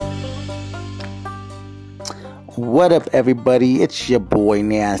What up, everybody? It's your boy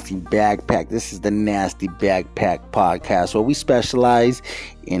Nasty Backpack. This is the Nasty Backpack Podcast, where we specialize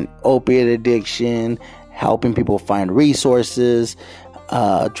in opiate addiction, helping people find resources,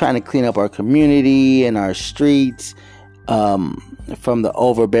 trying to clean up our community and our streets from the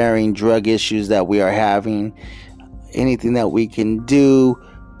overbearing drug issues that we are having. Anything that we can do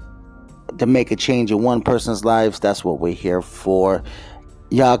to make a change in one person's lives, that's what we're here for.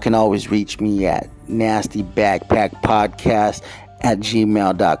 Y'all can always reach me at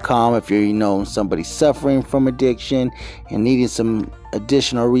nastybackpackpodcast@gmail.com if you're somebody suffering from addiction and needing some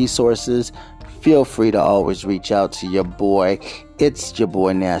additional resources. Feel free to always reach out to your boy. It's your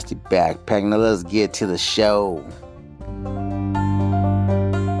boy Nasty Backpack. Now let's get to the show.